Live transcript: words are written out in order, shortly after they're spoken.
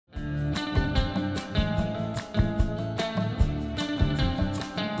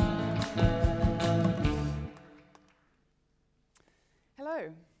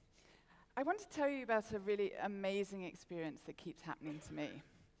I want to tell you about a really amazing experience that keeps happening to me.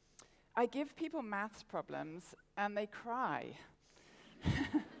 I give people maths problems, and they cry.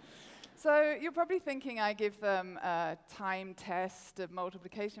 So you're probably thinking I give them a time test of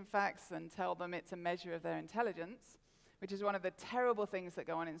multiplication facts and tell them it's a measure of their intelligence, which is one of the terrible things that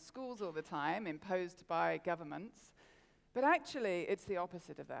go on in schools all the time, imposed by governments. But actually, it's the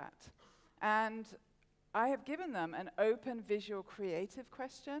opposite of that. And I have given them an open, visual, creative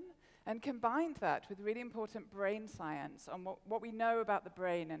question and combined that with really important brain science on what we know about the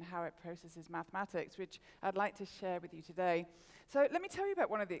brain and how it processes mathematics, which I'd like to share with you today. So let me tell you about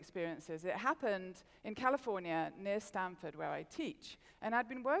one of the experiences. It happened in California near Stanford, where I teach. And I'd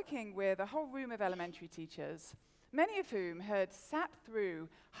been working with a whole room of elementary teachers, many of whom had sat through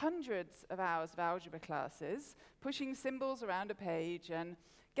hundreds of hours of algebra classes, pushing symbols around a page and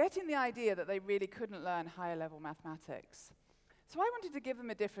getting the idea that they really couldn't learn higher level mathematics. So I wanted to give them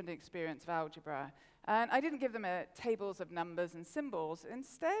a different experience of algebra. And I didn't give them tables of numbers and symbols.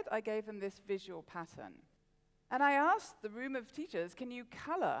 Instead, I gave them this visual pattern. And I asked the room of teachers, can you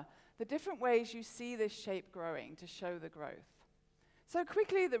color the different ways you see this shape growing to show the growth? So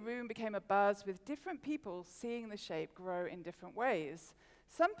quickly, the room became abuzz with different people seeing the shape grow in different ways.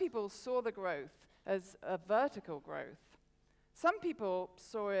 Some people saw the growth as a vertical growth. Some people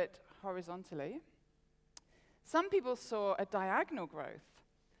saw it horizontally. Some people saw a diagonal growth.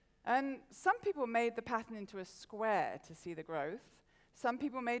 And some people made the pattern into a square to see the growth. Some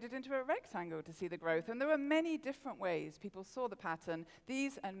people made it into a rectangle to see the growth. And there were many different ways people saw the pattern,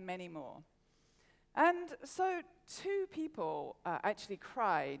 these and many more. And so 2 people actually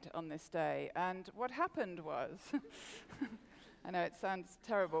cried on this day. And what happened was, I know it sounds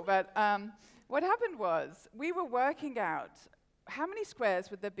terrible, but what happened was we were working out how many squares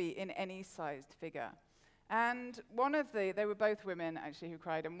would there be in any sized figure. And they were both women actually who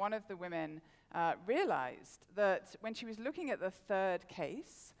cried, and one of the women realized that when she was looking at the third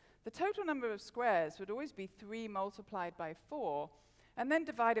case, the total number of squares would always be 3 multiplied by 4, and then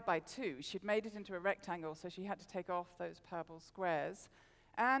divided by 2. She'd made it into a rectangle, so she had to take off those purple squares.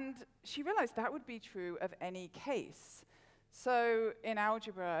 And she realized that would be true of any case. So in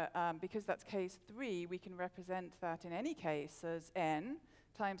algebra, because that's case 3, we can represent that in any case as n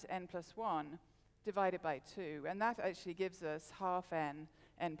times n plus 1 divided by 2. And that actually gives us half n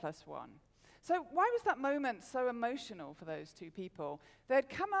plus 1. So why was that moment so emotional for those 2 people? They'd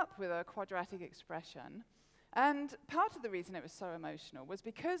come up with a quadratic expression. And part of the reason it was so emotional was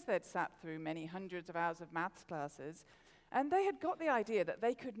because they'd sat through many hundreds of hours of maths classes, and they had got the idea that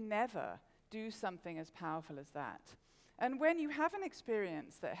they could never do something as powerful as that. And when you have an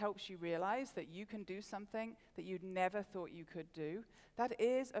experience that helps you realize that you can do something that you'd never thought you could do, that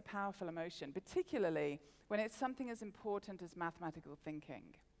is a powerful emotion, particularly when it's something as important as mathematical thinking.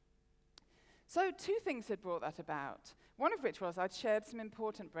 So 2 things had brought that about. One of which was I'd shared some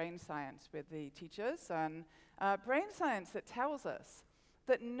important brain science with the teachers, and brain science that tells us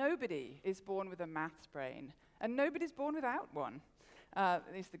that nobody is born with a maths brain, and nobody's born without one. At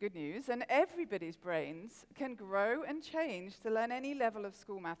least the good news. And everybody's brains can grow and change to learn any level of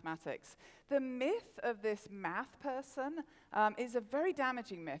school mathematics. The myth of this math person is a very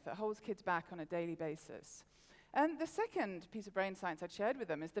damaging myth that holds kids back on a daily basis. And the second piece of brain science I'd shared with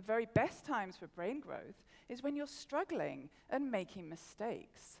them is the very best times for brain growth is when you're struggling and making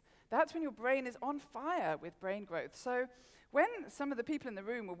mistakes. That's when your brain is on fire with brain growth. So when some of the people in the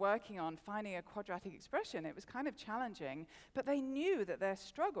room were working on finding a quadratic expression, it was kind of challenging, but they knew that their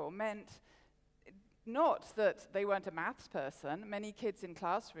struggle meant not that they weren't a maths person. Many kids in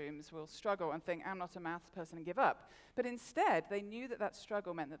classrooms will struggle and think, I'm not a maths person, and give up. But instead, they knew that that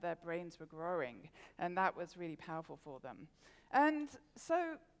struggle meant that their brains were growing, and that was really powerful for them. And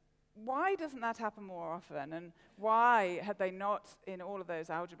so why doesn't that happen more often? And why had they not, in all of those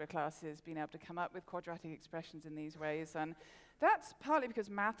algebra classes, been able to come up with quadratic expressions in these ways? And that's partly because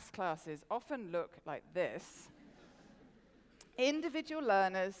maths classes often look like this. Individual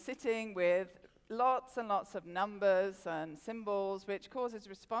learners sitting with lots and lots of numbers and symbols, which causes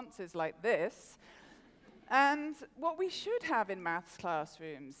responses like this. And what we should have in maths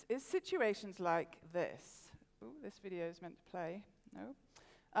classrooms is situations like this. Ooh, this video is meant to play. No.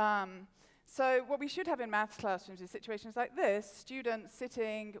 So what we should have in maths classrooms is situations like this, students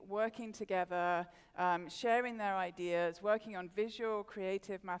sitting, working together, sharing their ideas, working on visual,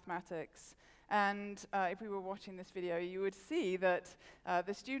 creative mathematics. And if we were watching this video, you would see that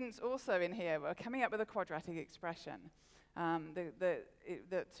the students also in here were coming up with a quadratic expression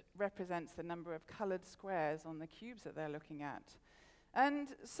that represents the number of colored squares on the cubes that they're looking at. And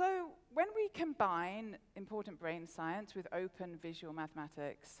so when we combine important brain science with open visual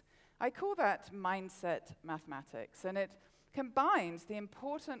mathematics, I call that mindset mathematics, and it combines the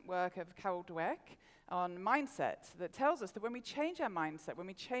important work of Carol Dweck on mindset that tells us that when we change our mindset, when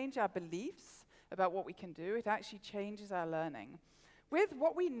we change our beliefs about what we can do, it actually changes our learning, with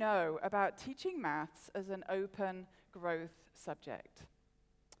what we know about teaching maths as an open growth subject.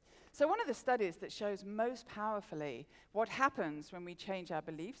 So one of the studies that shows most powerfully what happens when we change our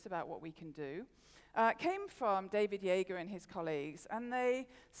beliefs about what we can do came from David Yeager and his colleagues, and they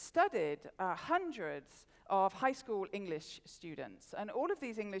studied hundreds of high school English students, and all of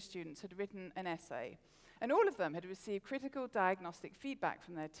these English students had written an essay, and all of them had received critical diagnostic feedback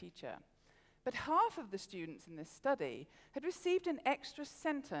from their teacher. But half of the students in this study had received an extra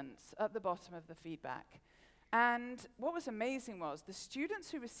sentence at the bottom of the feedback. And what was amazing was the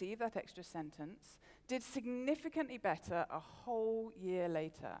students who received that extra sentence did significantly better a whole year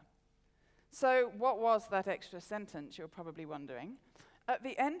later. So what was that extra sentence, you're probably wondering? At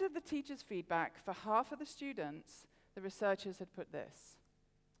the end of the teacher's feedback, for half of the students, the researchers had put this: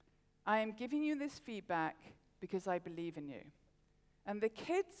 "I am giving you this feedback because I believe in you." And the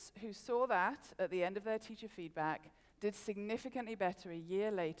kids who saw that at the end of their teacher feedback did significantly better a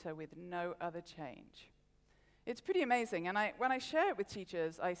year later with no other change. It's pretty amazing, and when I share it with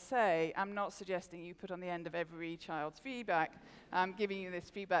teachers, I say, I'm not suggesting you put on the end of every child's feedback, I'm giving you this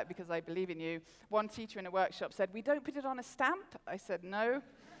feedback because I believe in you. One teacher in a workshop said, "We don't put it on a stamp." I said, no.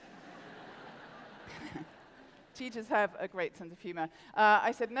 Teachers have a great sense of humor.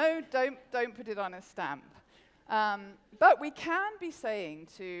 I said, no, don't put it on a stamp. But we can be saying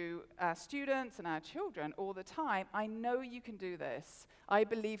to our students and our children all the time, I know you can do this. I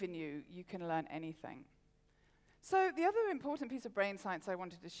believe in you. You can learn anything. So the other important piece of brain science I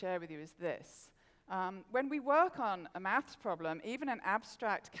wanted to share with you is this. When we work on a maths problem, even an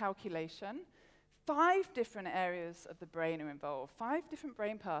abstract calculation, 5 different areas of the brain are involved, 5 different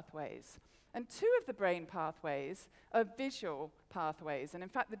brain pathways. And 2 of the brain pathways are visual pathways. And in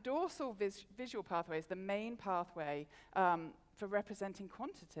fact, the dorsal visual pathway is the main pathway for representing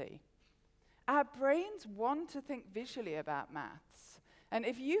quantity. Our brains want to think visually about maths. And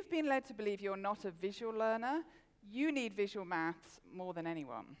if you've been led to believe you're not a visual learner, you need visual maths more than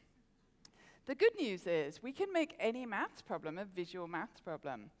anyone. The good news is we can make any maths problem a visual maths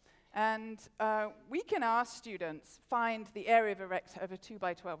problem. And we can ask students, find the area of a 2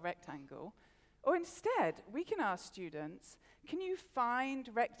 by 12 rectangle, or instead, we can ask students, can you find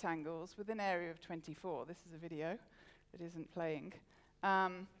rectangles with an area of 24? This is a video that isn't playing.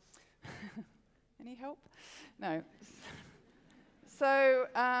 Any help? No. So,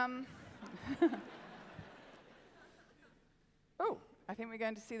 oh, I think we're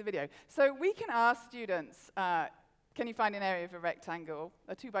going to see the video. So we can ask students, can you find an area of a rectangle,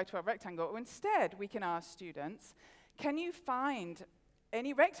 a 2 by 12 rectangle? Or instead, we can ask students, can you find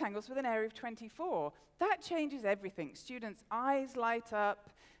any rectangles with an area of 24? That changes everything. Students' eyes light up.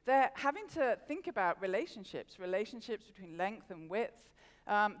 They're having to think about relationships between length and width.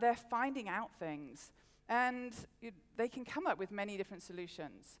 They're finding out things. And they can come up with many different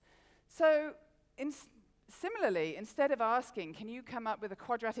solutions. So similarly, instead of asking, can you come up with a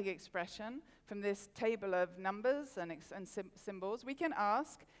quadratic expression from this table of numbers and symbols, we can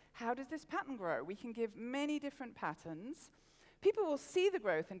ask, how does this pattern grow? We can give many different patterns. People will see the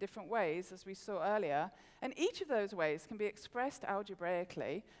growth in different ways, as we saw earlier, and each of those ways can be expressed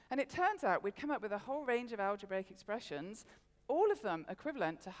algebraically. And it turns out we've come up with a whole range of algebraic expressions, all of them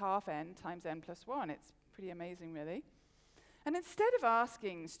equivalent to half n times n plus 1. It's pretty amazing, really. And instead of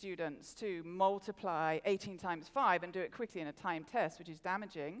asking students to multiply 18 times 5 and do it quickly in a timed test, which is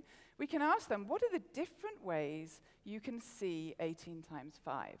damaging, we can ask them, what are the different ways you can see 18 times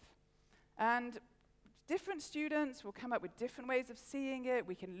 5? And different students will come up with different ways of seeing it.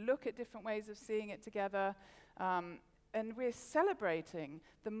 We can look at different ways of seeing it together. And we're celebrating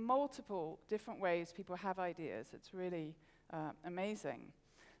the multiple different ways people have ideas. It's really amazing.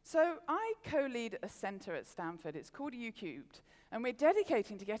 So I co-lead a center at Stanford. It's called UCubed. And we're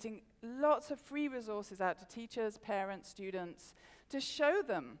dedicating to getting lots of free resources out to teachers, parents, students, to show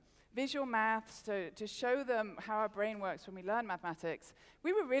them visual maths, to show them how our brain works when we learn mathematics.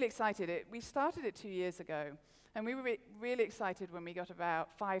 We were really excited. We started it 2 years ago. And we were really excited when we got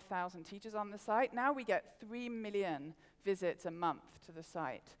about 5,000 teachers on the site. Now we get 3 million visits a month to the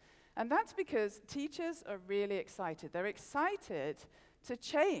site. And that's because teachers are really excited. They're excited to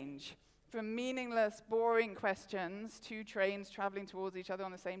change from meaningless, boring questions, 2 trains traveling towards each other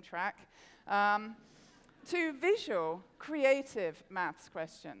on the same track, to visual, creative maths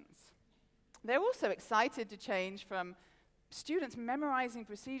questions. They're also excited to change from students memorizing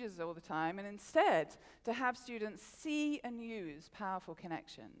procedures all the time and instead to have students see and use powerful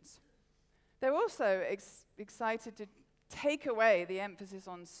connections. They're also excited to take away the emphasis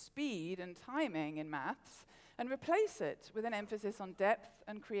on speed and timing in maths and replace it with an emphasis on depth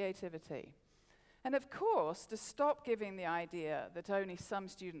and creativity. And of course, to stop giving the idea that only some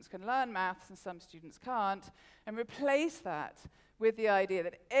students can learn maths and some students can't, and replace that with the idea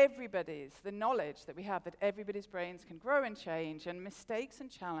that the knowledge that we have, that everybody's brains can grow and change, and mistakes and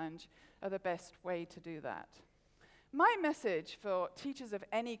challenge are the best way to do that. My message for teachers of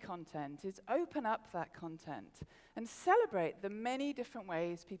any content is open up that content and celebrate the many different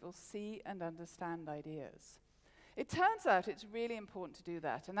ways people see and understand ideas. It turns out it's really important to do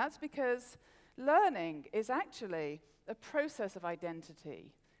that, and that's because learning is actually a process of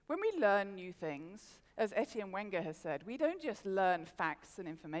identity. When we learn new things, as Etienne Wenger has said, we don't just learn facts and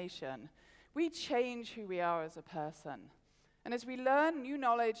information, we change who we are as a person. And as we learn new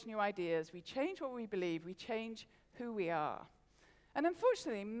knowledge, new ideas, we change what we believe, we change who we are. And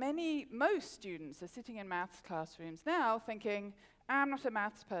unfortunately, most students are sitting in maths classrooms now thinking, I'm not a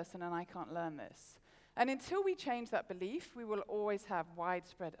maths person and I can't learn this. And until we change that belief, we will always have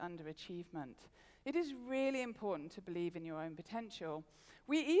widespread underachievement. It is really important to believe in your own potential.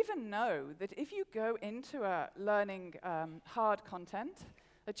 We even know that if you go into learning hard content,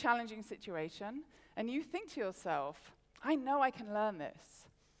 a challenging situation, and you think to yourself, I know I can learn this,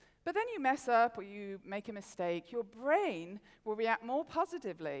 but then you mess up or you make a mistake, your brain will react more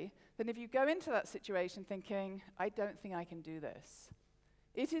positively than if you go into that situation thinking, I don't think I can do this.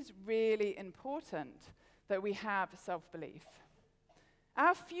 It is really important that we have self-belief.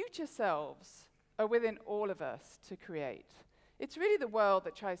 Our future selves are within all of us to create. It's really the world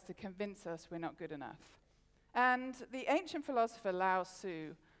that tries to convince us we're not good enough. And the ancient philosopher Lao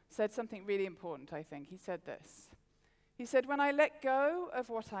Tzu said something really important, I think. He said this. He said, when I let go of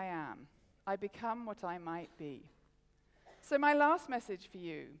what I am, I become what I might be. So my last message for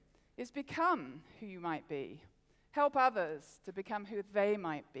you is become who you might be. Help others to become who they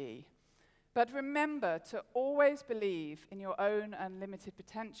might be. But remember to always believe in your own unlimited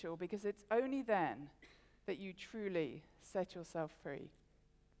potential, because it's only then that you truly set yourself free.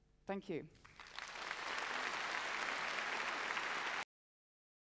 Thank you.